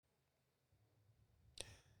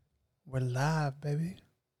We're live, baby.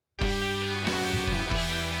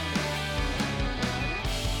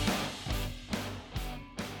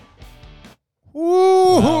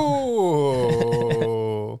 Woo!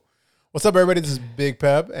 Wow. What's up, everybody? This is Big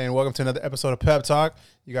Pep, and welcome to another episode of Pep Talk.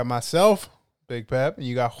 You got myself, Big Pep, and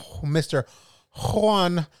you got Mr.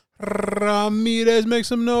 Juan Ramirez. Make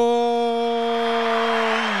some noise.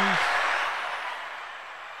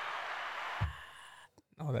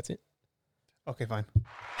 Oh, that's it? Okay, fine.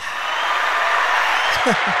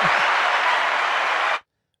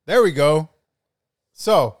 There we go.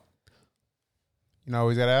 So, I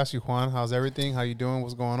always got to ask you, Juan, how's everything? How you doing?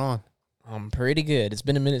 What's going on? I'm pretty good. It's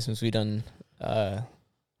been a minute since we've done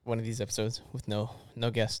one of these episodes with no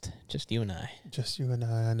guest, just you and I. Just you and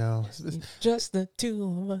I know. Just the two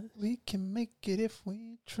of us. We can make it if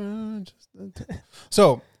we try.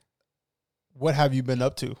 So, what have you been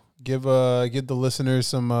up to? Give the listeners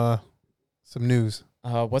some news.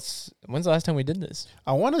 When's the last time we did this?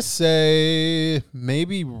 I want to say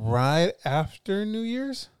maybe right after New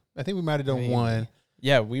Year's. I think we might have done one.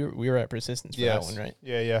 Yeah, we were at Persistence for that one, right?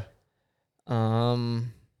 Yeah.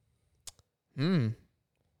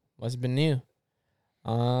 What's been new?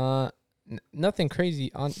 Nothing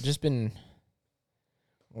crazy. Just been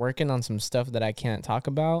working on some stuff that I can't talk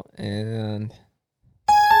about, and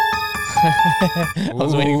I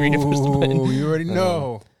was waiting for you to push the button. You already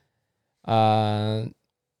know.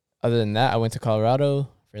 Other than that, I went to Colorado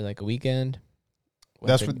for like a weekend.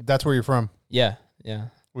 That's where you're from. Yeah.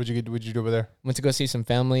 What'd you do over there? Went to go see some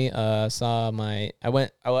family. I was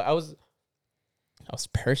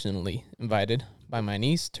personally invited by my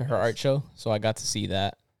niece to her art show, so I got to see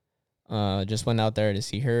that. Just went out there to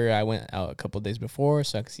see her. I went out a couple of days before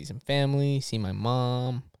so I could see some family, see my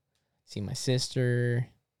mom, see my sister.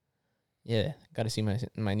 Yeah, got to see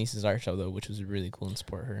my niece's art show though, which was really cool, and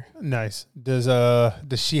support her. Nice. Does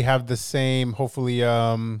she have the same? Hopefully,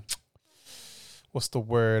 what's the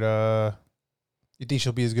word? You think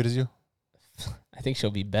she'll be as good as you? I think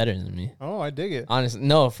she'll be better than me. Oh, I dig it. Honestly,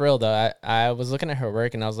 no, for real though. I was looking at her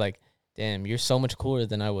work and I was like, damn, you're so much cooler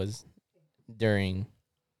than I was during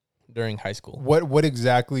high school. What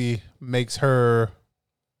exactly makes her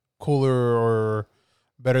cooler or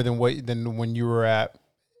better than when you were at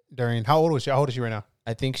during? How old was she? How old is she right now?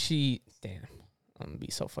 I think damn, I'm gonna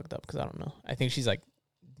be so fucked up because I don't know. I think she's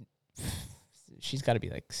got to be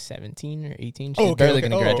like 17 or 18. She's barely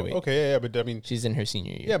gonna graduate. Okay, yeah, but I mean, she's in her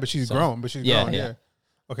senior year. Yeah, but she's grown. But she's grown. Yeah.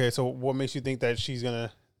 Okay, so what makes you think that she's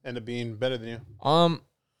gonna end up being better than you?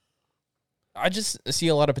 I just see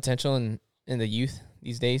a lot of potential in the youth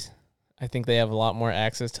these days. I think they have a lot more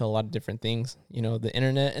access to a lot of different things. You know, the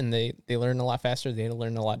internet, and they learn a lot faster. They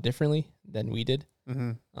learn a lot differently than we did.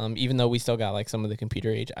 Mm-hmm. Even though we still got like some of the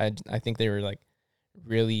computer age, I think they were like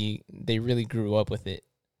they really grew up with it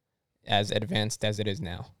as advanced as it is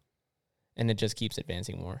now, and it just keeps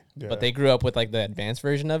advancing more. Yeah. But they grew up with like the advanced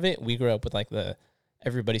version of it. We grew up with like the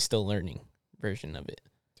everybody's still learning version of it.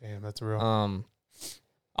 Damn, that's real.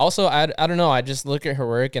 Also, I don't know. I just look at her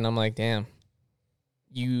work and I'm like, damn,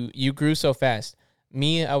 you grew so fast.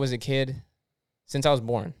 Me, I was a kid since I was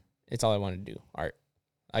born. It's all I wanted to do, art.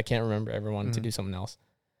 I can't remember ever wanting to do something else.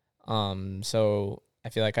 So I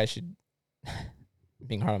feel like I should,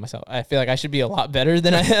 being hard on myself, I feel like I should be a lot better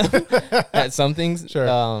than I am at some things.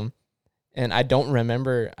 Sure. And I don't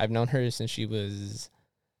remember, I've known her since she was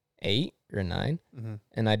 8 or 9. Mm-hmm.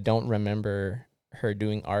 And I don't remember her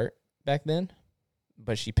doing art back then,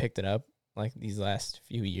 but she picked it up like these last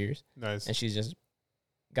few years. Nice. And she's just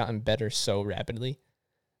gotten better so rapidly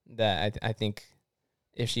that I think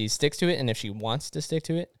if she sticks to it, and if she wants to stick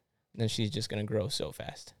to it, then she's just going to grow so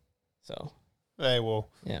fast. So, hey, well,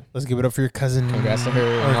 yeah. Let's give it up for your cousin. Congrats to her.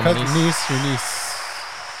 Your niece.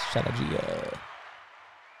 Shout out Gia.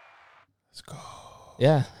 Let's go.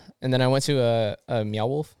 Yeah. And then I went to a Meow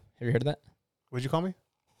Wolf. Have you heard of that? What'd you call me?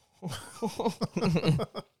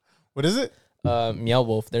 What is it? Meow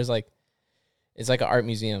Wolf. It's like an art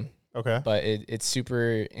museum. Okay. But it's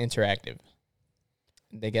super interactive.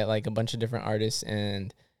 They get like a bunch of different artists,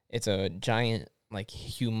 and it's a giant, like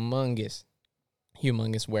humongous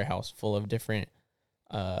warehouse full of different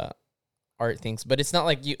art things. But it's not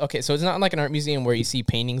like so it's not like an art museum where you see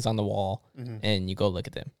paintings on the wall and you go look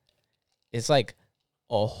at them. It's like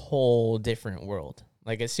a whole different world.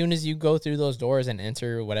 Like as soon as you go through those doors and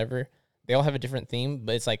enter whatever, they all have a different theme,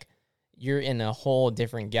 but it's like you're in a whole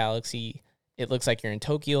different galaxy. It looks like you're in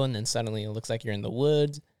Tokyo, and then suddenly it looks like you're in the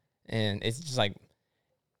woods, and it's just like,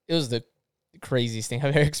 it was the craziest thing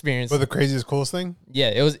I've ever experienced. But the craziest, coolest thing? Yeah,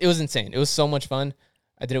 it was insane. It was so much fun.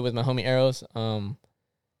 I did it with my homie Arrows.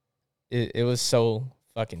 It was so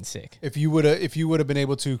fucking sick. If you would have been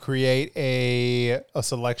able to create a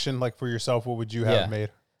selection like for yourself, what would you have made?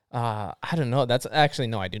 I don't know. That's actually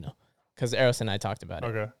no, I do know, because Eros and I talked about it.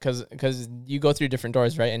 Okay. Because you go through different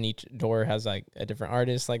doors, right? And each door has like a different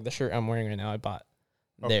artist. Like the shirt I'm wearing right now, I bought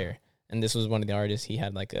there, and this was one of the artists. He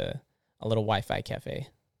had like a little Wi-Fi cafe.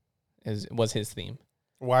 Was his theme.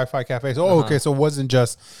 Wi-Fi cafes. Oh, okay. So it wasn't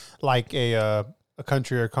just like a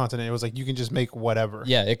country or continent. It was like you can just make whatever.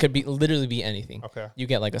 Yeah, it could be literally be anything. Okay. You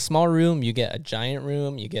get like a small room, you get a giant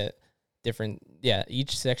room, you get different. Yeah,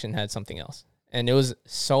 each section had something else, and it was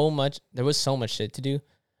so much. There was so much shit to do,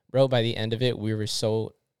 bro. By the end of it, we were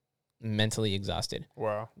so mentally exhausted.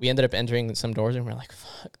 Wow. We ended up entering some doors, and we're like,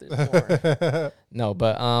 "Fuck, there's more." No,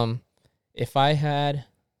 but if I had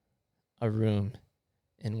a room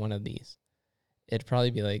in one of these, it'd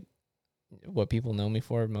probably be like what people know me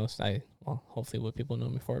for most. Hopefully what people know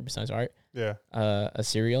me for besides art. Yeah. A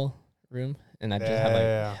cereal room, and I just have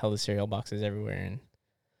like hella cereal boxes everywhere and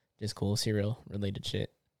just cool cereal related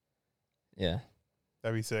shit. Yeah.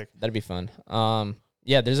 That'd be sick. That'd be fun.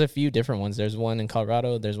 Yeah, there's a few different ones. There's one in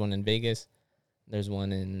Colorado, there's one in Vegas, there's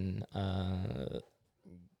one in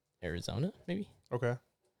Arizona, maybe. Okay.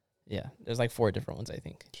 Yeah, there's like 4 different ones, I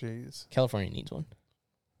think. Jeez. California needs one.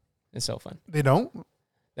 It's so fun. They don't?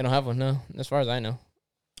 They don't have one, no, as far as I know.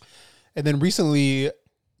 And then recently,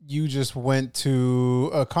 you just went to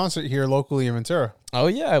a concert here locally in Ventura. Oh,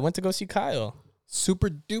 yeah, I went to go see Kyle. Super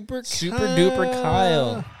duper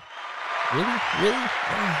Kyle. Really?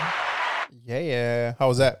 Yeah. How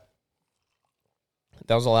was that?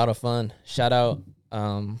 That was a lot of fun. Shout out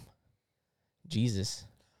Jesus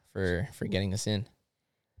for getting us in.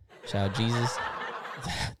 Shout out Jesus.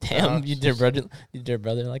 Damn, you did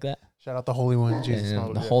brother like that? Shout out the Holy One, Jesus.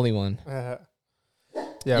 The Holy One. Yeah.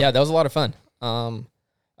 Yeah, that was a lot of fun. I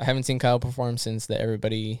haven't seen Kyle perform since the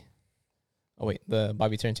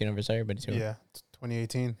Bobby Tarantino vs. Everybody tour. Yeah,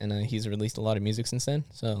 2018. And he's released a lot of music since then,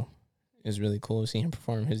 so it was really cool to see him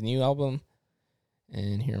perform his new album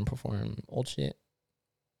and hear him perform old shit.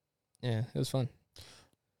 Yeah, it was fun.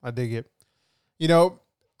 I dig it. You know,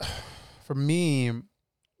 for me,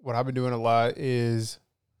 what I've been doing a lot is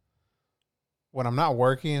when I'm not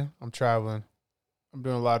working, I'm traveling. I'm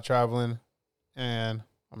doing a lot of traveling, and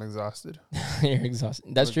I'm exhausted. You're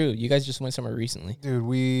exhausted. That's true. You guys just went somewhere recently.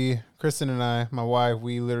 Dude, Kristen and I, my wife,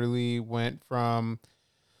 we literally we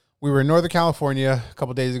were in Northern California a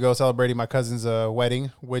couple days ago celebrating my cousin's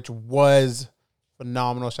wedding, which was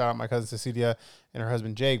phenomenal. Shout out my cousin Cecilia and her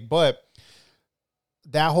husband Jake. But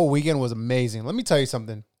that whole weekend was amazing. Let me tell you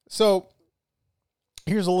something. So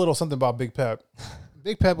here's a little something about Big Pep.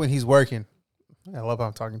 Big Pep, when he's working, I love how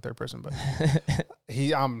I'm talking third person, but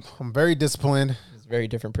I'm very disciplined. He's a very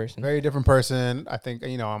different person. Very different person. I think,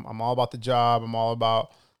 I'm all about the job. I'm all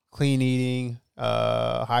about clean eating,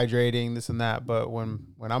 hydrating, this and that. But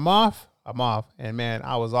when I'm off, I'm off. And man,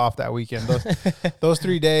 I was off that weekend. Those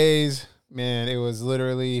 3 days, man, it was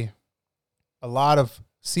literally a lot of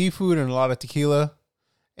seafood and a lot of tequila.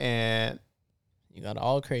 And you got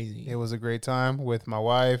all crazy. It was a great time with my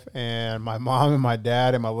wife and my mom and my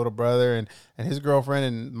dad and my little brother and his girlfriend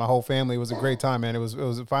and my whole family. It was a great time, man. It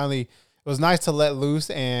was nice to let loose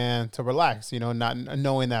and to relax, not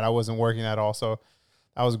knowing that I wasn't working at all. So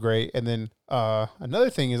that was great. And then another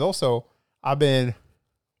thing is also I've been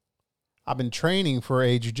training for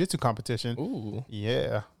a jiu-jitsu competition. Ooh.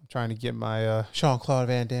 Yeah. I'm trying to get my Jean-Claude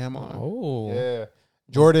Van Damme on. Oh. Yeah.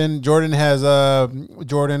 Jordan has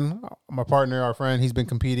my partner, our friend, he's been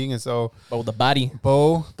competing, and so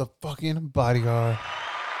the fucking bodyguard.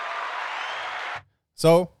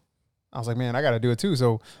 So I was like, man, I gotta do it too.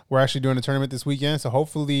 So we're actually doing a tournament this weekend. So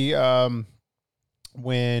hopefully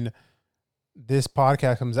when this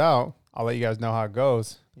podcast comes out, I'll let you guys know how it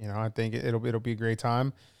goes. I think it'll be a great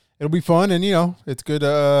time. It'll be fun, and it's good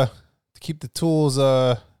to keep the tools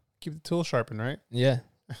sharpened, right? Yeah.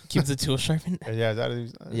 Keep the tool sharpened. Yeah,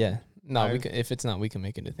 yeah. No, we can, if it's not, we can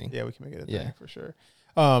make it a thing. Yeah, we can make it a thing for sure.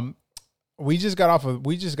 We just got off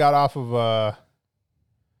of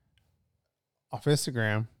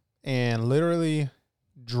Instagram, and literally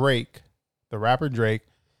Drake, the rapper Drake,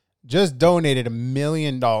 just donated $1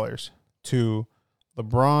 million to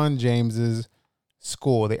LeBron James's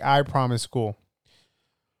school, the I Promise school.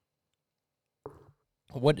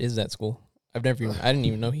 What is that school? I didn't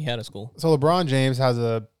even know he had a school. So LeBron James has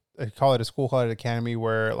they call it a school, call it an academy,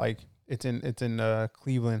 where like it's in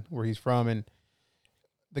Cleveland, where he's from, and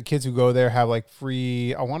the kids who go there have like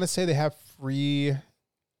free. I want to say they have free,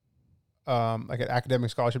 like an academic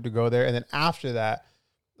scholarship to go there, and then after that,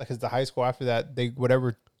 like it's the high school. After that, they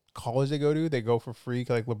whatever college they go to, they go for free.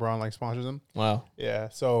 Like LeBron like sponsors them. Wow. Yeah.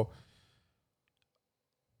 So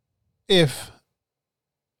If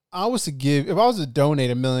I was to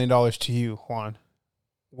donate $1 million to you, Juan,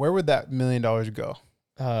 where would that $1 million go?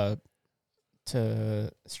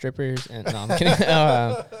 To strippers and no, I'm kidding.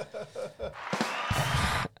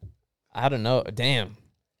 I don't know. Damn.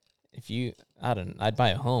 I'd buy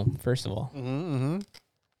a home first of all. Mm-hmm.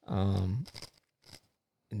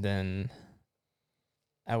 And then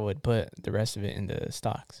I would put the rest of it into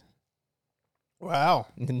stocks. Wow.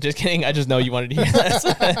 Just kidding. I just know you wanted to hear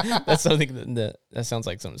that. That's something that sounds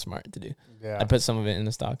like something smart to do. Yeah. I'd put some of it in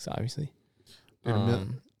the stocks, obviously. Dude,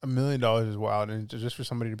 $1 million is wild, and just for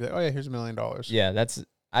somebody to be like, "Oh yeah, here's $1 million." Yeah,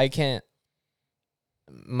 I can't.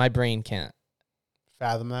 My brain can't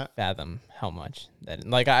Fathom how much that.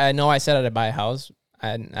 Like I know I said I'd buy a house.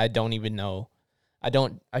 I don't even know. I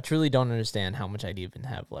truly don't understand how much I'd even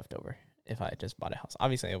have left over if I just bought a house.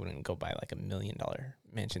 Obviously, I wouldn't go buy like $1 million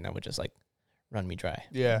mansion that would just like run me dry.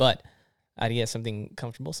 Yeah. But I'd get something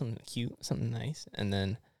comfortable, something cute, something nice, and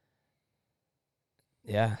then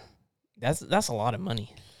yeah, that's a lot of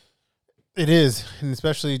money. It is, and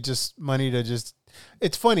especially just money to just.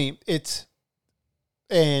 It's funny.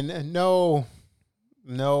 And no,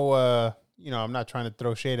 I'm not trying to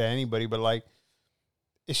throw shade at anybody, but like,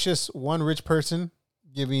 it's just one rich person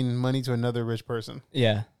giving money to another rich person.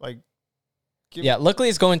 Yeah. Like, luckily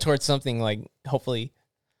it's going towards something like, hopefully,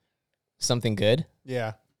 something good.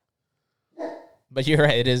 Yeah. But you're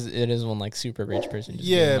right. It is one like super rich person. Just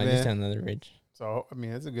giving money to another rich. So, I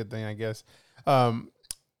mean, it's a good thing, I guess.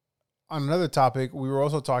 On another topic, we were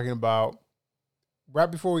also talking about,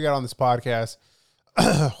 right before we got on this podcast,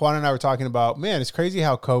 Juan and I were talking about, man, it's crazy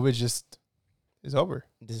how COVID just is over.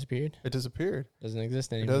 Disappeared. It disappeared. Doesn't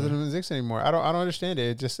exist anymore. It doesn't exist anymore. I don't understand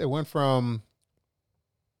it. It went from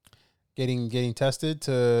getting tested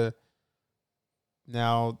to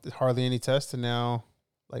now hardly any tests, and now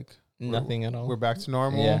like nothing at all. We're back to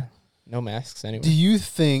normal. Yeah. No masks anyway. Do you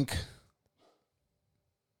think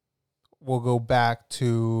we'll go back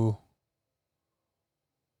to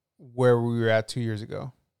where we were at 2 years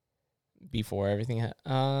ago? Before everything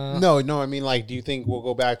No, I mean, like, do you think we'll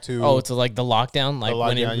go back to to like the lockdown? Like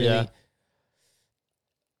when it really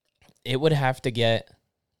it would have to get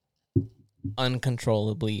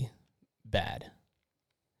uncontrollably bad.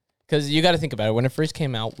 Because you got to think about it. When it first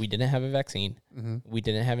came out, we didn't have a vaccine. Mm-hmm. We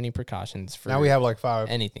didn't have any precautions for. Now we have like 5.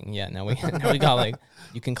 Anything. Yeah. Now we got like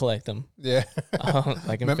you can collect them. Yeah.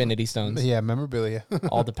 Like Infinity Stones. Yeah, memorabilia.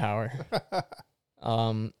 All the power.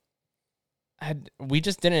 We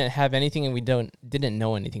just didn't have anything, and we didn't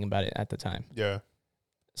know anything about it at the time. Yeah.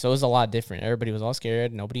 So it was a lot different. Everybody was all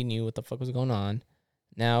scared. Nobody knew what the fuck was going on.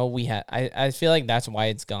 Now we had. I feel like that's why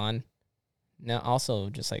it's gone. Now also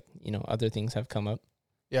just like other things have come up.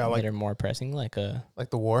 Yeah, like that are more pressing, like the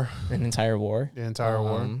war, an entire war, the entire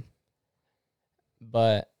war.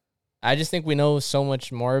 But I just think we know so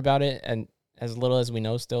much more about it, and as little as we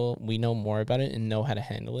know, still we know more about it and know how to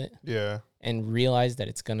handle it. Yeah, and realize that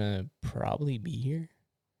it's gonna probably be here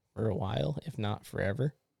for a while, if not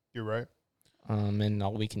forever. You're right. And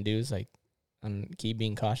all we can do is like keep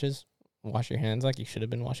being cautious. Wash your hands like you should have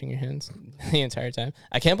been washing your hands the entire time.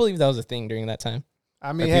 I can't believe that was a thing during that time.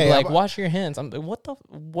 I mean, hey, like wash your hands.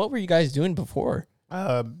 What were you guys doing before?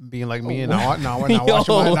 Being like me and not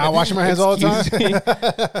washing my hands all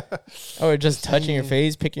the time. Or just touching your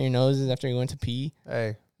face, picking your noses after you went to pee.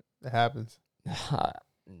 Hey, it happens.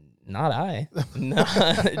 Not I. No,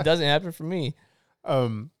 it doesn't happen for me.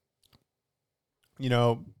 I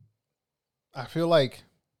feel like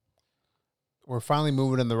we're finally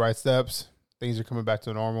moving in the right steps. Things are coming back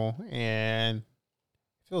to normal, and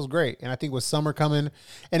feels great. And I think with summer coming,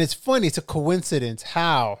 and it's funny, it's a coincidence.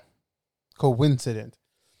 How? Coincidence.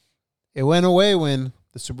 It went away when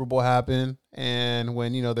the Super Bowl happened, and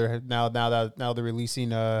when they're now they're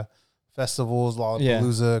releasing festivals,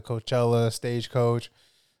 Lollapalooza, Coachella, Stagecoach.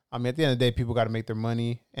 I mean, at the end of the day, people got to make their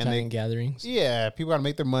money, and giant gatherings. Yeah, people got to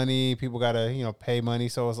make their money. People got to pay money.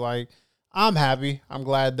 So it's like, I'm happy. I'm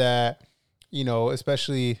glad that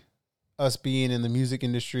especially us being in the music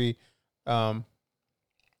industry,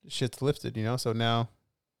 shit's lifted, so now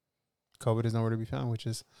COVID is nowhere to be found, which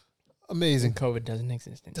is amazing. COVID doesn't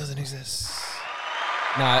exist anymore. Doesn't exist.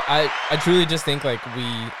 No, I truly just think like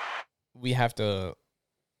we have to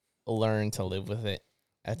learn to live with it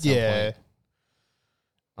at some point.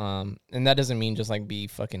 And that doesn't mean just like be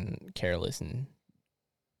fucking careless and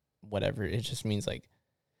whatever. It just means like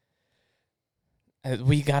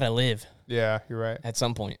we gotta live. Yeah, you're right. At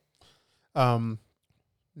some point.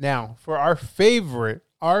 Now for our favorite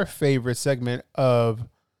segment of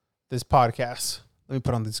this podcast, let me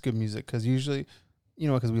put on this good music, because usually,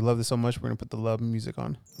 because we love this so much, we're gonna put the love music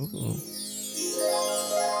on. Ooh.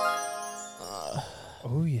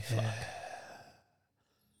 Oh yeah.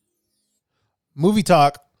 Movie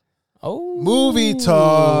talk. Oh, Movie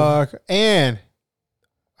talk. And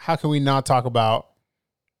how can we not talk about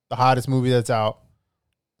the hottest movie that's out?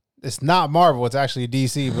 It's not Marvel. It's actually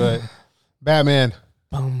DC, but Batman.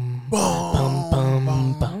 Bum, bum, bum,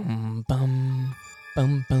 bum, bum, bum,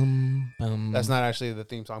 bum, bum, bum. That's not actually the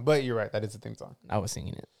theme song, but you're right. That is the theme song. I was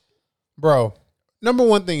singing it. Bro, number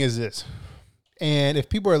one thing is this. And if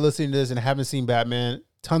people are listening to this and haven't seen Batman,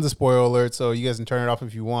 tons of spoiler alerts, so you guys can turn it off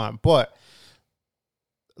if you want. But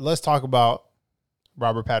let's talk about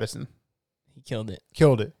Robert Pattinson. He killed it.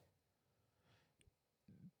 Killed it.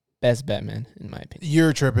 Best Batman, in my opinion.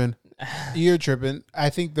 You're tripping. You're tripping. I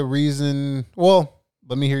think the reason, well,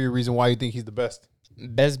 let me hear your reason why you think he's the best.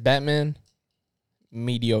 Best Batman,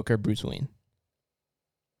 mediocre Bruce Wayne.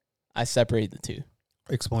 I separate the two.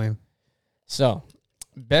 Explain. So,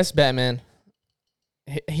 best Batman.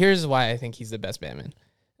 Here's why I think he's the best Batman.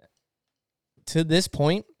 To this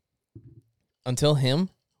point, until him,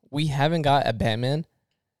 we haven't got a Batman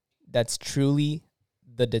that's truly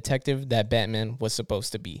the detective that Batman was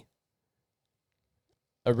supposed to be.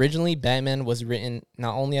 Originally, Batman was written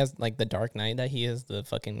not only as like the Dark Knight that he is, the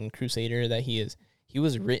fucking crusader that he is. He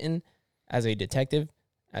was written as a detective,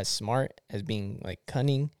 as smart, as being like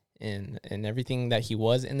cunning and everything that he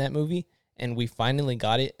was in that movie. And we finally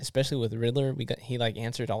got it, especially with Riddler. He like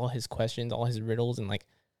answered all his questions, all his riddles in like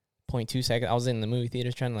 0.2 seconds. I was in the movie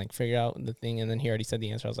theaters trying to like figure out the thing, and then he already said the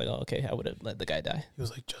answer. I was like, oh, okay, I would have let the guy die. He was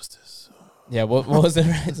like, justice. Yeah, what was it?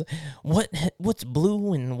 It's like, what's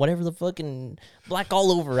blue and whatever the fucking black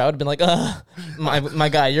all over? I would have been like, my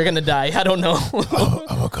guy, you're gonna die. I don't know.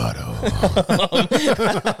 Avocado.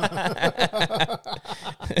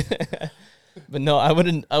 But no, I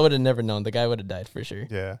would have never known. The guy would have died for sure.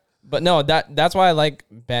 Yeah. But no, that's why I like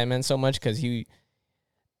Batman so much, because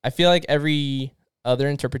I feel like every other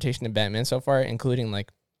interpretation of Batman so far, including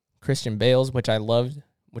like Christian Bale's, which I loved,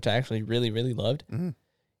 which I actually really, really loved. Mm-hmm.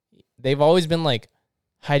 They've always been like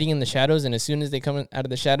hiding in the shadows, and as soon as they come out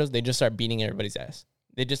of the shadows, they just start beating everybody's ass.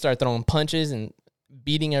 They just start throwing punches and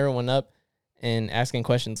beating everyone up and asking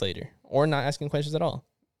questions later, or not asking questions at all.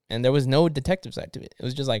 And there was no detective side to it. It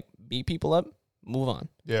was just like beat people up, move on.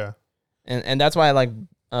 Yeah. And that's why I like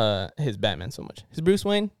his Batman so much. His Bruce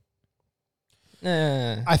Wayne,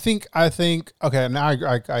 I think okay, now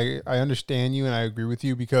I understand you and I agree with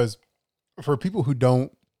you, because for people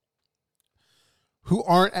who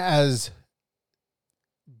aren't as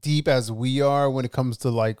deep as we are when it comes to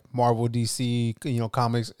like Marvel, DC,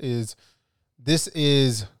 comics, this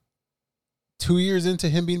is 2 years into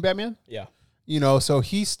him being Batman. Yeah. So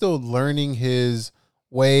he's still learning his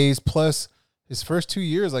ways. Plus, his first 2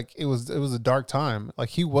 years, like it was a dark time. Like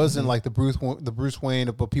he wasn't like the Bruce Wayne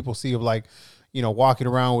of what people see of like, walking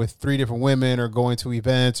around with 3 different women or going to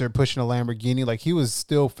events or pushing a Lamborghini. Like he was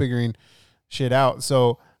still figuring shit out.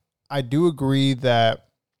 So I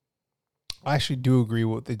actually do agree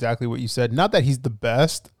with exactly what you said. Not that he's the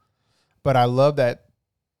best, but I love that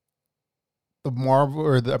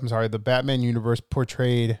the Batman universe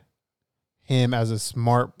portrayed him as a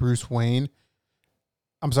smart Bruce Wayne.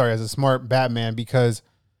 As a smart Batman, because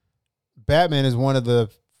Batman is one of the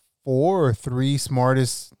 4 or 3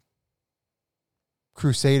 smartest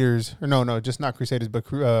crusaders, or no, just not crusaders, but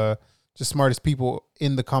just smartest people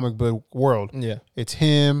in the comic book world. Yeah. It's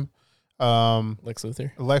him, Lex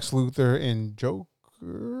Luthor, and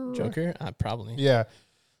Joker. Probably. Yeah.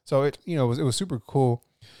 So it was super cool.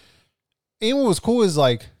 And what was cool is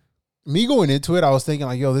like me going into it, I was thinking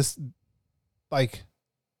like, yo, this like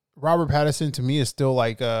Robert Pattinson to me is still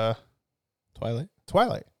like Twilight.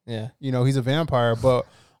 Yeah. He's a vampire, but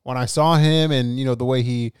when I saw him and the way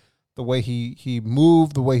he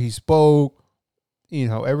moved, the way he spoke,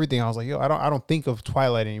 everything, I was like, yo, I don't think of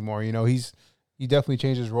Twilight anymore. He definitely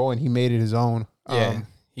changed his role and he made it his own. Yeah.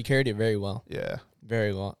 He carried it very well. Yeah.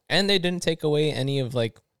 Very well. And they didn't take away any of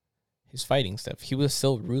like his fighting stuff. He was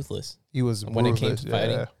still ruthless. He was when ruthless, it came to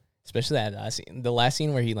fighting. Especially that last scene. The last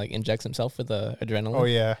scene where he like injects himself with the adrenaline. Oh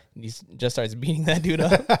yeah. And he just starts beating that dude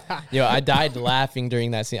up. Yo, I died laughing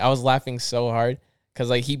during that scene. I was laughing so hard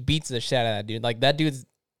because like he beats the shit out of that dude. Like that dude's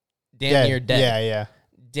damn near dead. Yeah.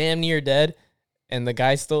 Damn near dead. And the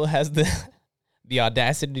guy still has the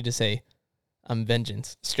audacity to say, "I'm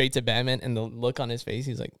vengeance," straight to Batman, and the look on his face,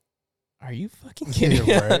 he's like, "Are you fucking kidding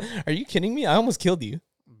me? Right. Are you kidding me? I almost killed you."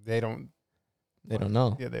 They don't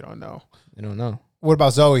know. Yeah, they don't know. They don't know. What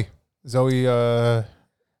about Zoe? Zoe Kravitz.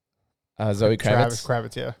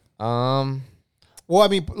 Kravitz, yeah. Well, I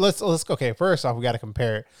mean, let's okay. First off, we got to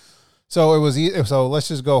compare it. So let's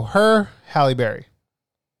just go her, Halle Berry.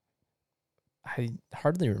 I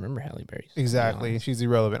hardly remember Halle Berry. Exactly. She's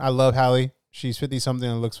irrelevant. I love Halle. She's 50-something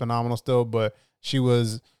and looks phenomenal still, but she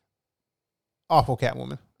was awful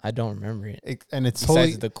Catwoman. I don't remember it. And it's Besides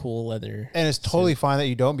totally the cool leather. and it's totally fine that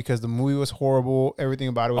you don't because the movie was horrible. Everything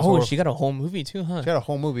about it was horrible. She got a whole movie too, huh? She had a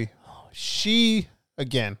whole movie. She,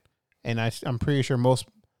 again, and I'm pretty sure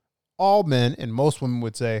all men and most women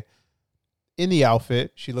would say, in the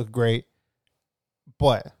outfit, she looked great,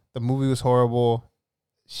 but the movie was horrible.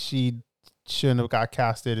 She shouldn't have got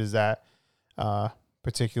casted as that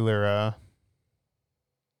particular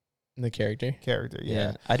The character.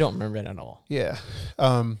 Yeah. I don't remember it at all. Yeah.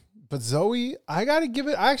 But Zoe, I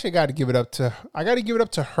actually got to give it up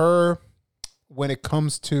to her when it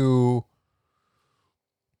comes to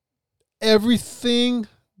everything.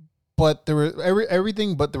 But there was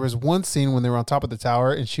everything, but there was one scene when they were on top of the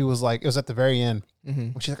tower, and she was like, it was at the very end,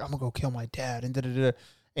 when she's like, "I'm gonna go kill my dad," and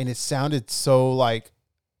and it sounded so like,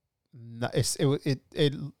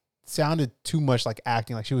 it sounded too much like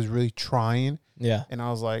acting, like she was really trying. Yeah, and I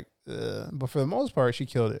was like, but for the most part, she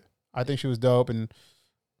killed it. I think she was dope, and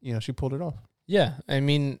she pulled it off. Yeah, I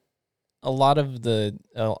mean, a lot of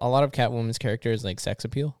Catwoman's character is like sex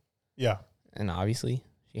appeal. Yeah, and obviously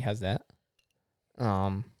she has that.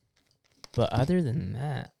 But other than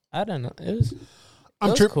that, I don't know. It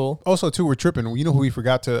was cool. Also, too, we're tripping. You know who we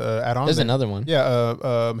forgot to add on? There's another one.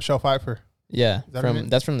 Yeah, Michelle Pfeiffer. Yeah,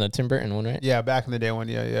 that's from the Tim Burton one, right? Yeah, back in the day one.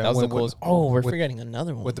 Yeah. That was the coolest. We're forgetting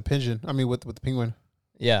another one with the pigeon. I mean, with the penguin.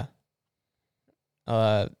 Yeah.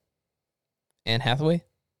 Anne Hathaway.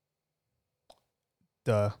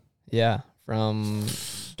 Duh. Yeah, from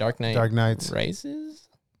Dark Knight Rises.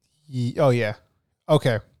 Oh yeah.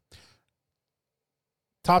 Okay.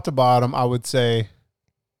 Top to bottom, I would say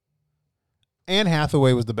Anne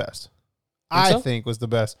Hathaway was the best. I think was the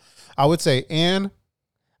best. I would say Anne.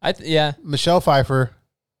 Michelle Pfeiffer,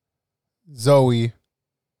 Zoe,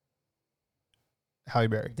 Halle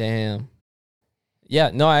Berry. Damn.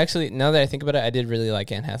 Yeah, no, actually, now that I think about it, I did really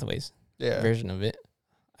like Anne Hathaway's version of it.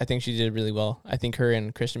 I think she did really well. I think her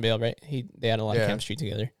and Christian Bale, right? They had a lot of chemistry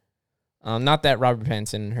together. Not that Robert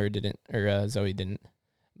Pattinson and her didn't, or Zoe didn't,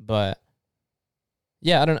 but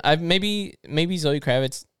yeah, I don't know. Maybe Zoe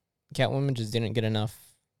Kravitz, Catwoman, just didn't get enough.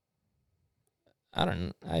 I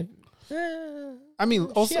don't know. I mean,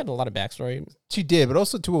 also, she had a lot of backstory. She did, but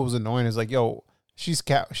also too, what was annoying is like, yo, she's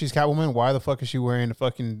Catwoman. Why the fuck is she wearing a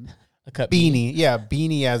fucking cut beanie? Yeah,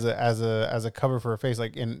 beanie as a cover for her face.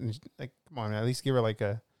 Like, and like, come on, at least give her like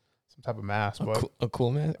some type of mask. A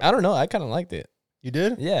cool mask. I don't know. I kind of liked it. You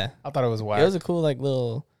did? Yeah, I thought it was whack. It was a cool like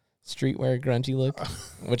little streetwear grungy look,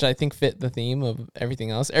 which I think fit the theme of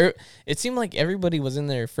everything else. It seemed like everybody was in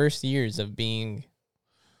their first years of being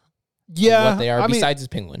what they are, besides the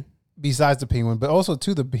penguin. Besides the penguin, but also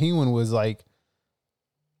too, the penguin was like,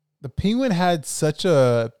 the penguin had such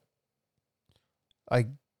a like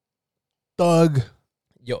thug.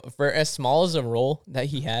 Yo, for as small as a role that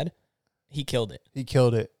he had, he killed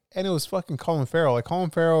it. And it was fucking Colin Farrell. Like, Colin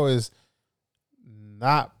Farrell is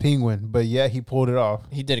not penguin, but yet he pulled it off.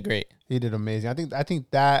 He did great. He did amazing. I think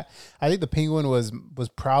the penguin was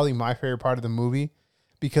probably my favorite part of the movie,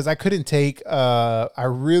 because I couldn't take I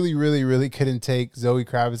really, really, really couldn't take Zoe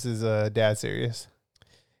Kravitz's dad serious.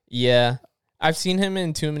 Yeah. I've seen him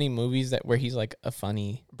in too many movies where he's like a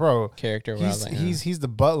funny character. He's the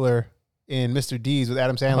butler in Mr. Deeds with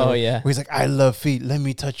Adam Sandler. Oh yeah. Where he's like, I love feet. Let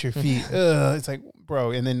me touch your feet. It's like,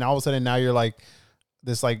 bro. And then all of a sudden now you're like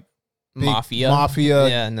this like mafia.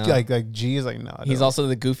 Yeah, no. Like G is like, no. He's also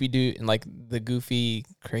the goofy dude and like the goofy,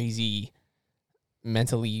 crazy,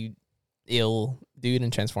 mentally ill dude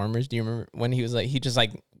in Transformers. Do you remember when he was like, he just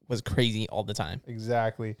like was crazy all the time?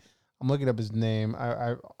 Exactly. I'm looking up his name.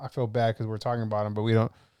 I feel bad because we're talking about him, but we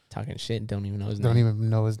don't. Talking shit. Don't even know his name. Don't even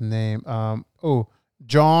know his name.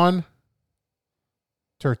 John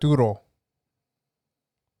Turturro.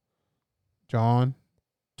 John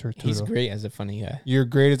Turturro. He's great as a funny guy. You're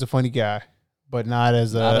great as a funny guy, but not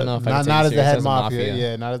as a I don't know if not as the head mafia.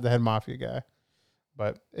 Yeah, not as the head mafia guy.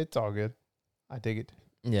 But it's all good. I dig it.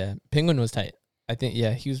 Yeah, Penguin was tight. I think.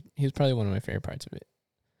 Yeah, he was probably one of my favorite parts of it.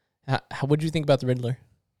 What did you think about the Riddler?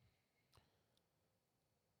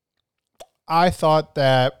 I thought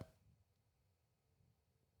that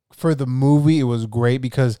for the movie it was great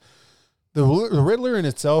because the Riddler in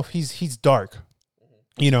itself, he's dark.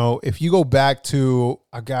 You know, if you go back to,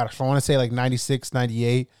 I want to say like 96,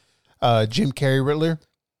 98, Jim Carrey Riddler.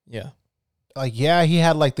 Yeah. Like, yeah, he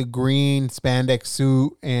had like the green spandex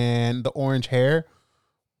suit and the orange hair.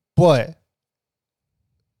 But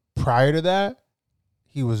prior to that,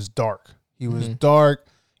 he was dark. He was dark.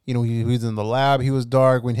 You know, he was in the lab. He was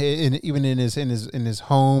dark when even in his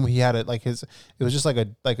home, he had it like his. It was just like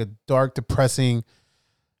a dark, depressing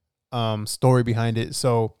story behind it.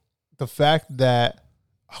 So the fact that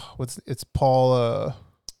it's Paul.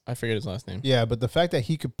 I forget his last name. Yeah, but the fact that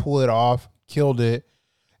he could pull it off, killed it.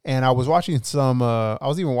 And I was watching some. I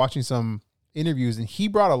was even watching some interviews, and he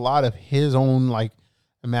brought a lot of his own like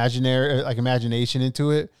imagination into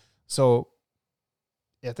it. So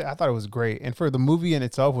yeah, I thought it was great. And for the movie in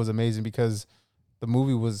itself was amazing because the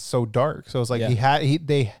movie was so dark. So it's like they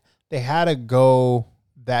had to go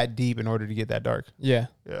that deep in order to get that dark. Yeah.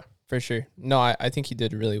 Yeah. For sure. No, I think he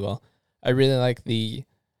did really well. I really like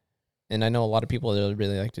and I know a lot of people that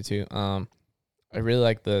really liked it too. I really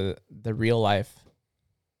like the real life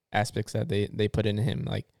aspects that they put into him.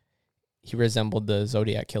 Like he resembled the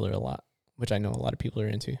Zodiac killer a lot, which I know a lot of people are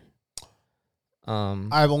into.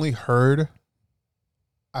 I've only heard.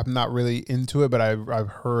 I'm not really into it, but I've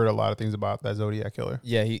heard a lot of things about that Zodiac killer.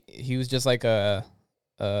 Yeah, he was just like a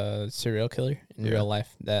serial killer in real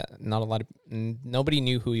life that nobody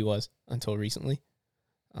knew who he was until recently.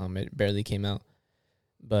 It barely came out,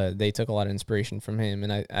 but they took a lot of inspiration from him,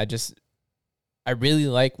 and I really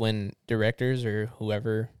like when directors or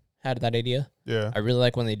whoever had that idea. Yeah, I really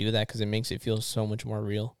like when they do that because it makes it feel so much more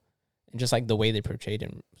real, and just like the way they portrayed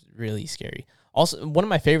him was really scary. Also, one of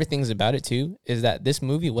my favorite things about it too is that this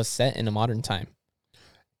movie was set in a modern time.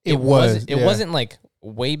 It wasn't like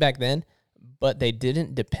way back then, but they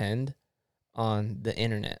didn't depend on the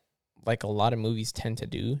internet like a lot of movies tend to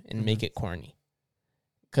do and make it corny.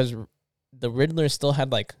 Because the Riddler still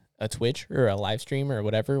had like a Twitch or a live stream or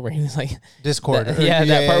whatever where he was like Discord. That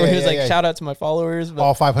part where he was like, shout out to my followers. But,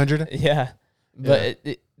 all 500. Yeah. But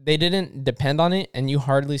they didn't depend on it, and you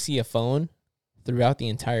hardly see a phone throughout the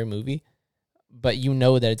entire movie. But you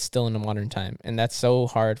know that it's still in a modern time. And that's so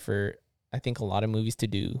hard for, I think, a lot of movies to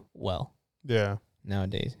do well. Yeah.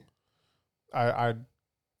 Nowadays. I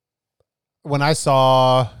when I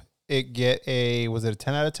saw it get was it a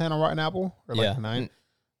 10 out of 10 on Rotten Apple? Or like 9?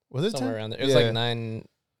 Was it somewhere 10? around there? It was like 9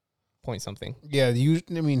 point something. Yeah,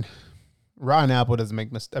 Rotten Apple doesn't make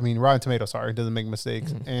Rotten Tomato, doesn't make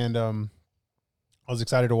mistakes. Mm-hmm. And I was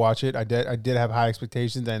excited to watch it. I did have high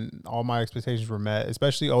expectations, and all my expectations were met,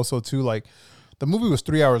 especially also too, like, the movie was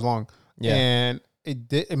 3 hours long. Yeah. And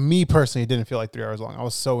me personally, it didn't feel like 3 hours long. I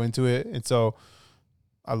was so into it, and so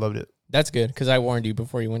I loved it. That's good, because I warned you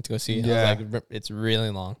before you went to go see it. Yeah. I was like, it's really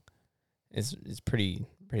long. It's pretty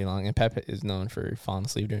long, and Pep is known for falling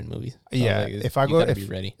asleep during movies. So yeah, be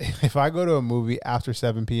ready. If I go to a movie after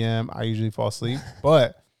 7 p.m., I usually fall asleep.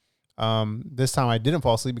 But this time I didn't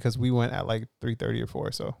fall asleep because we went at like 3:30 or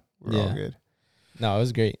 4, so we're all good. No, it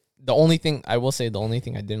was great. The only thing I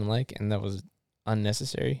didn't like, and that was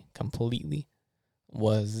unnecessary completely,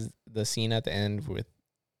 was the scene at the end with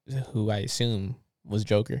who I assume was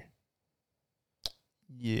Joker.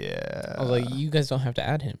 Yeah. I was like, you guys don't have to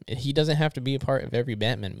add him. He doesn't have to be a part of every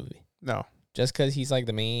Batman movie. No. Just because he's like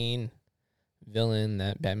the main villain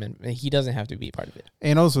that Batman, he doesn't have to be a part of it.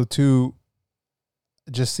 And also, too,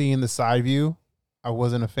 just seeing the side view, I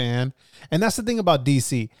wasn't a fan. And that's the thing about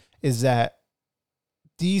DC, is that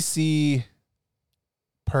DC,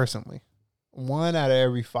 personally, 1 out of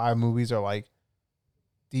every 5 movies are like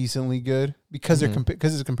decently good because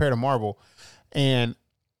because it's compared to Marvel. And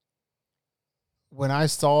when I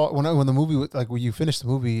saw when the movie, like, when you finish the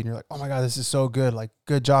movie and you're like, oh my God, this is so good, like,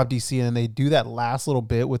 good job, DC, and then they do that last little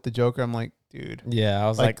bit with the Joker, I'm like, dude. Yeah, I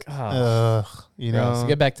was like you know, let's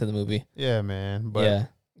get back to the movie. Yeah, man. But yeah,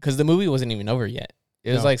 because the movie wasn't even over yet.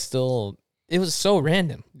 It was it was so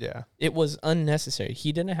random. Yeah, it was unnecessary.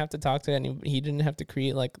 He didn't have to talk to anybody. He didn't have to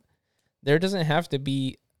create, like, there doesn't have to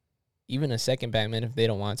be even a second Batman if they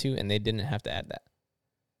don't want to, and they didn't have to add that.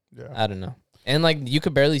 Yeah, I don't know. And, like, you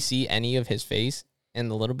could barely see any of his face.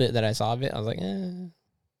 And the little bit that I saw of it, I was like,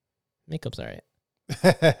 makeup's all right.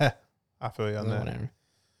 I feel you on that. Whatever.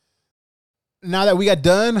 Now that we got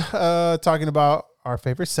done talking about our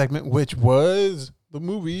favorite segment, which was the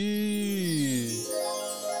movie,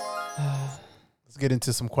 let's get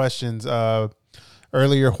into some questions.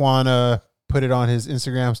 Earlier, Juan put it on his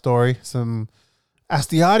Instagram story. Ask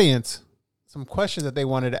the audience some questions that they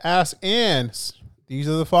wanted to ask, and these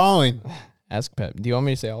are the following. Ask Pep. Do you want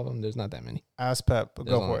me to say all of them? There's not that many. Ask Pep.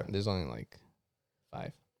 Go for it. There's only like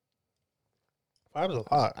 5. 5 is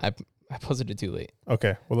a lot. I posted it too late.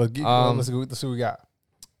 Okay. Well, let's see what we got.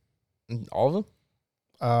 All of them?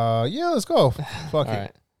 Yeah, let's go. Fuck it. All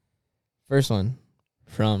right. First one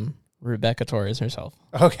from Rebecca Torres herself.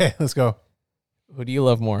 Okay, let's go. Who do you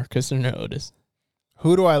love more, Kristen or Otis?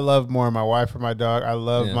 Who do I love more, my wife or my dog? I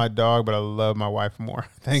love my dog, but I love my wife more.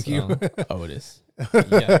 Thank you. Otis.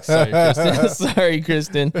 Yeah, sorry, Kristen. Sorry,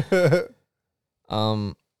 Kristen.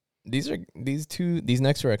 These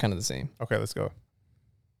next two are kind of the same. Okay, let's go.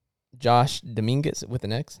 Josh Dominguez with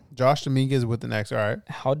an X. Josh Dominguez with an X. All right.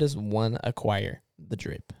 How does one acquire the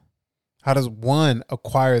drip? How does one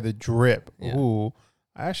acquire the drip? Yeah. Ooh,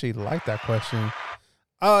 I actually like that question.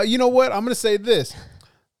 You know what? I'm gonna say this: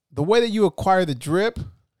 the way that you acquire the drip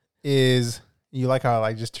is you like how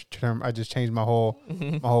I just changed my whole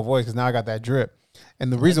voice because now I got that drip,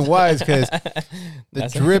 and the reason why is because the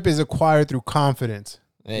drip is acquired through confidence.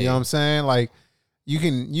 Hey. You know what I'm saying? Like you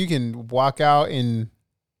can walk out in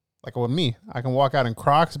like with me, I can walk out in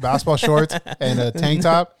Crocs, basketball shorts, and a tank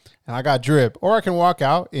top, and I got drip, or I can walk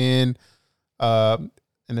out in an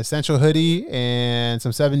essential hoodie and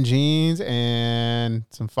some 7 jeans and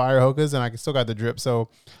some fire hokas, and I can still got the drip. So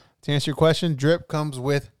to answer your question, drip comes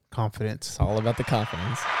with confidence. It's all about the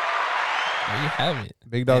confidence. There you have it.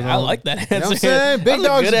 Big dogs. I like that answer. You know what I'm saying?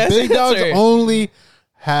 Big dogs only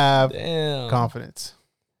have confidence.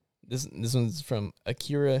 This one's from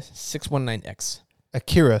Akira619X.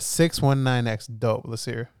 Akira619X. Dope. Let's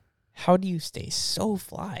hear. How do you stay so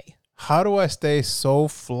fly? How do I stay so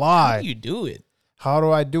fly? How do you do it? How do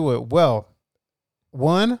I do it? Well,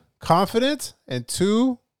 1, confidence, and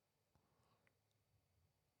 2,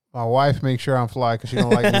 my wife makes sure I'm fly because she don't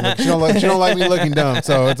like me. She don't like me looking dumb.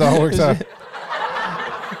 So it all works out.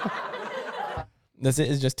 That's it.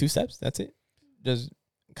 It's just 2 steps. That's it. Just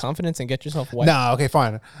confidence and get yourself wet. Nah. Okay.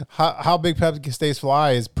 Fine. How Big Pep stays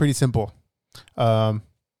fly is pretty simple.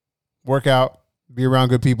 Work out, be around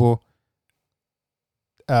good people.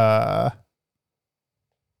 Yeah,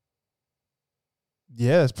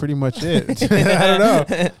 that's pretty much it. I don't know.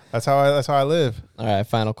 That's how I live. All right,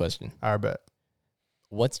 final question. I bet.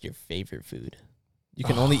 What's your favorite food? You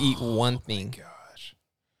can only eat one thing. Gosh.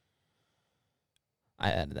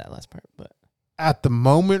 I added that last part, but at the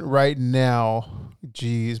moment right now,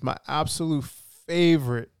 geez, my absolute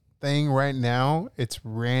favorite thing right now, it's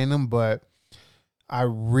random, but I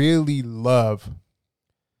really love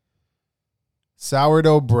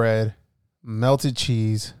sourdough bread, melted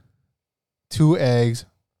cheese, 2 eggs,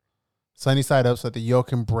 sunny side up so that the yolk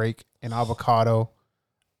can break, and avocado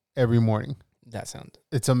every morning.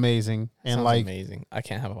 It's amazing. And like amazing. I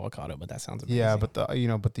can't have avocado, but that sounds amazing. Yeah, but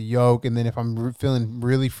the yolk, and then if I'm feeling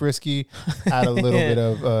really frisky, add a little bit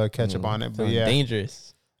of ketchup on it. But yeah,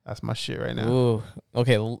 dangerous. That's my shit right now. Ooh.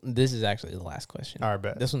 Okay, this is actually the last question. I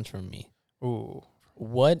bet. This one's from me. Ooh.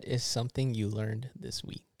 What is something you learned this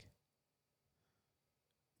week?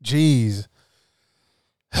 Jeez.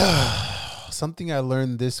 Something I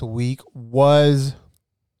learned this week was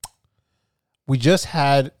we just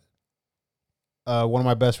had one of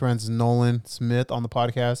my best friends, Nolan Smith, on the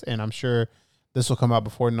podcast, and I'm sure this will come out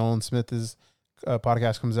before Nolan Smith's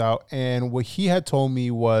podcast comes out. And what he had told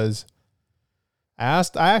me was, I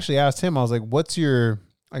actually asked him, I was like, what do you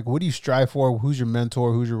strive for? Who's your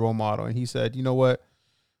mentor? Who's your role model? And he said, you know what?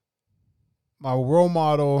 My role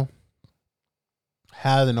model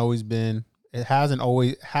hasn't always been my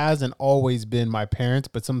parents,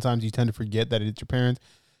 but sometimes you tend to forget that it's your parents.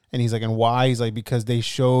 And he's like, and why? He's like, because they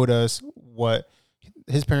showed us what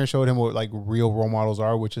his parents showed him what like real role models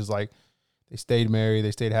are, which is like they stayed married,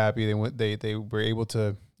 they stayed happy, they were able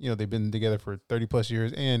to, they've been together for 30 plus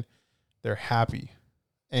years and they're happy.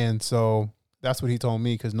 And so that's what he told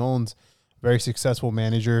me, because Nolan's a very successful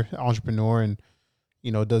manager, entrepreneur, and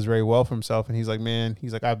does very well for himself. And he's like, man,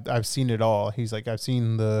 I've seen it all. He's like, I've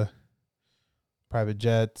seen the private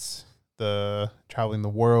jets, the traveling the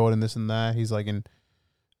world, and this and that. He's like, and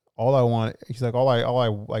all I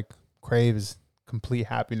like crave is complete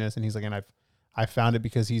happiness. And he's like, and I found it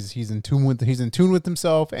because he's in tune with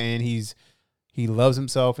himself, and he loves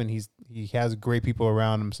himself, and he has great people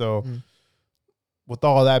around him. So with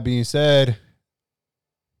all that being said,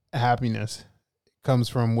 happiness comes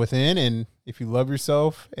from within, and if you love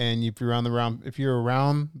yourself and if you're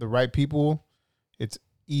around the right people, it's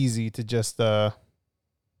easy to just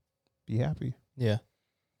be happy. Yeah.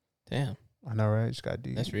 Damn. I know, right? Just got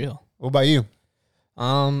deep. That's real. What about you?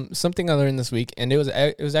 Something I learned this week, and it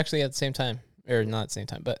was actually at the same time, or not at the same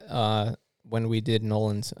time, but when we did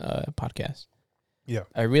Nolan's podcast. Yeah.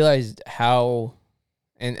 I realized how,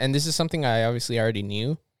 and this is something I obviously already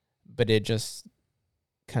knew, but it just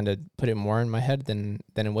kind of put it more in my head than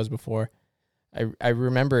it was before. I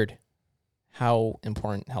remembered how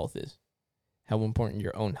important health is, how important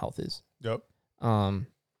your own health is. Yep. And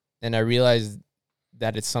I realized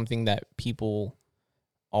that it's something that people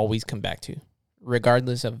always come back to,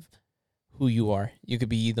 regardless of who you are. You could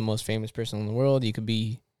be the most famous person in the world. You could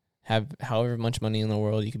have however much money in the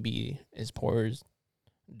world. You could be as poor as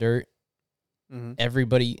dirt. Mm-hmm.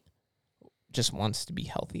 Everybody just wants to be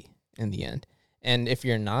healthy in the end. And if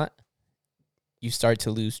you're not, you start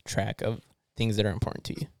to lose track of things that are important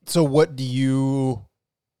to you. So what do you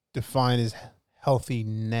define as healthy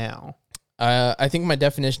now? I think my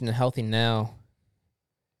definition of healthy now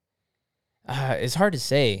is hard to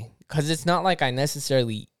say because it's not like I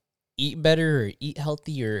necessarily eat better or eat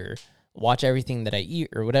healthy or watch everything that I eat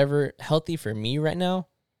or whatever. Healthy for me right now,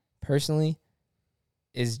 personally,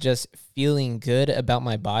 is just feeling good about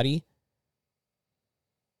my body.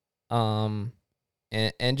 And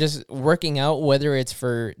just working out, whether it's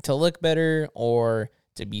to look better or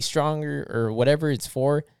to be stronger or whatever it's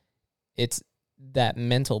for, it's that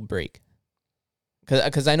mental break.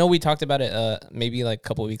 Because I know we talked about it maybe like a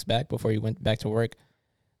couple of weeks back before you went back to work.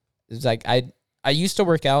 It's like I used to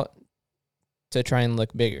work out to try and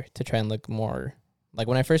look bigger, to try and look more. Like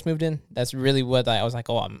when I first moved in, that's really what I was like,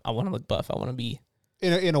 oh, I want to look buff. I want to be.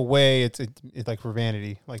 In a way, it's like for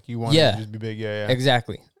vanity. Like you want to just be big. Yeah.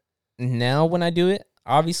 Exactly. Now when I do it,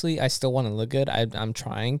 obviously I still want to look good. I'm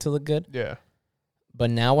trying to look good. Yeah. But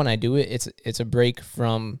now when I do it, it's a break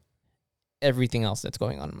from everything else that's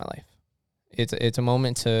going on in my life. It's a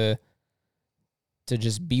moment to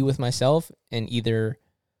just be with myself and either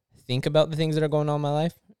think about the things that are going on in my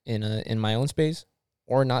life in my own space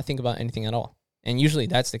or not think about anything at all. And usually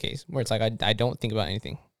that's the case where it's like I don't think about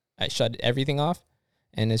anything. I shut everything off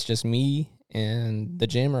and it's just me and the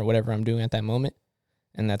gym or whatever I'm doing at that moment.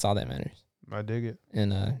 And that's all that matters. I dig it.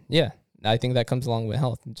 And yeah, I think that comes along with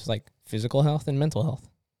health, just like physical health and mental health.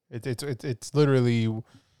 It's literally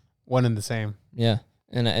one and the same. Yeah,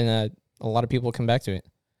 and a lot of people come back to it.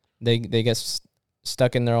 They get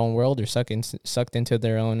stuck in their own world or sucked into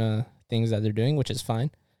their own things that they're doing, which is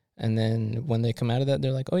fine. And then when they come out of that,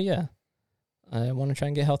 they're like, oh yeah, I want to try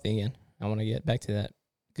and get healthy again. I want to get back to that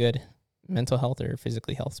good mental health or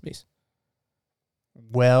physically health space.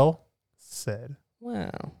 Well said.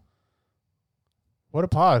 Wow. What a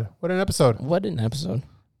pod. What an episode.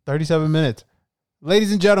 37 minutes.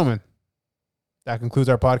 Ladies and gentlemen, that concludes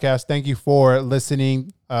our podcast. Thank you for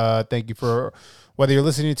listening. Thank you for whether you're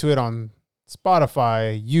listening to it on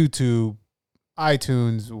Spotify, YouTube,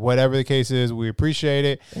 iTunes, whatever the case is. We appreciate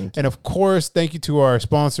it. And of course, thank you to our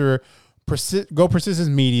sponsor, Go Persistence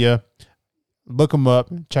Media. Look them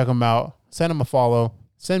up. Check them out. Send them a follow.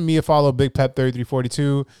 Send me a follow, Big Pep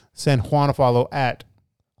 3342. Send Juan a follow at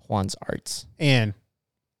Juan's Arts. And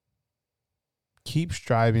keep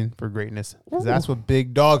striving for greatness because that's what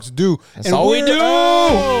big dogs do. That's all we do.